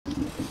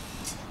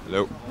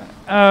Hello.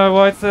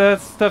 Well, it's a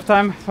tough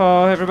time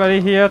for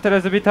everybody here. Tell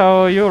us a bit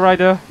how you,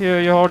 rider,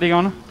 you're holding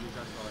on.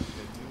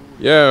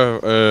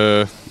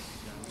 Yeah,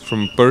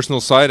 from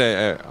personal side,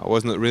 I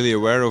wasn't really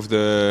aware of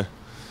the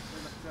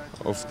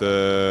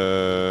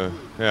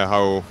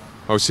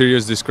how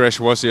serious this crash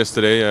was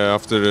yesterday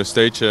after the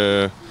stage.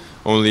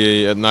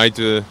 Only at night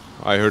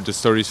I heard the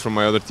stories from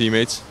my other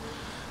teammates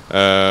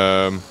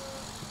and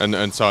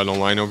saw it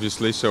online,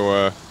 obviously.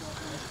 So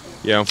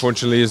yeah,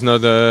 unfortunately, it's not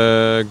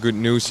good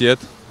news yet,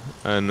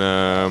 and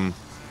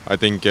I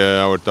think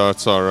our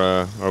thoughts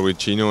are with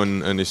Gino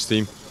and his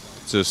team.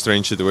 It's a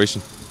strange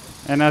situation.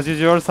 And as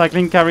usual,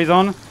 cycling carries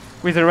on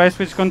with the race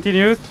which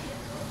continues.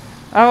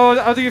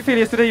 How do you feel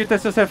yesterday? You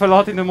test yourself a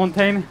lot in the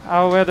mountain.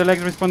 How were the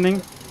legs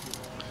responding?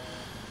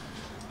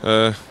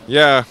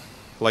 Yeah,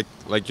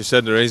 like you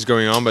said, the race is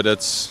going on, but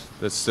that's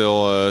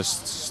still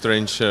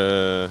strange.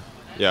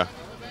 Yeah,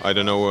 I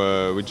don't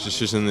know which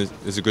decision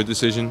is a good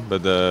decision,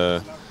 but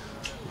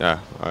yeah,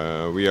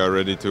 we are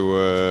ready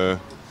to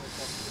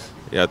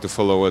to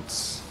follow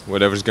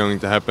whatever's going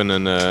to happen,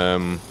 and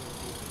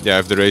yeah,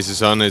 if the race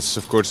is on, it's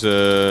of course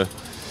a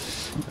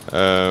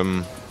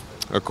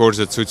course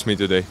that suits me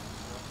today.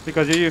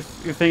 Because you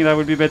think that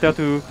would be better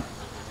to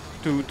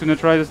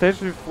neutralize the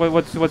stage?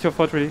 What's your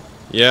thought really?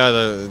 Yeah,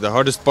 the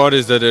hardest part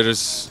is that there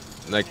is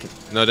like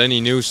not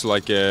any news.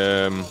 Like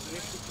yeah,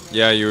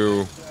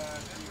 you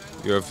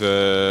have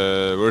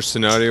the worst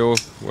scenario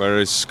where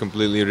it's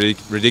completely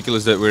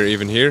ridiculous that we're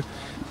even here,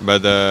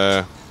 but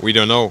we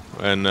don't know,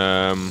 and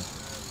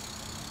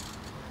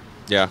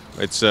yeah,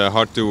 it's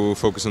hard to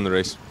focus on the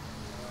race.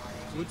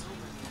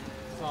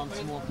 Faire un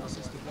petit mot en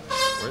français, s'il te plaît.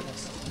 Oui.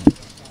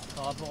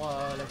 Par rapport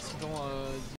à l'accident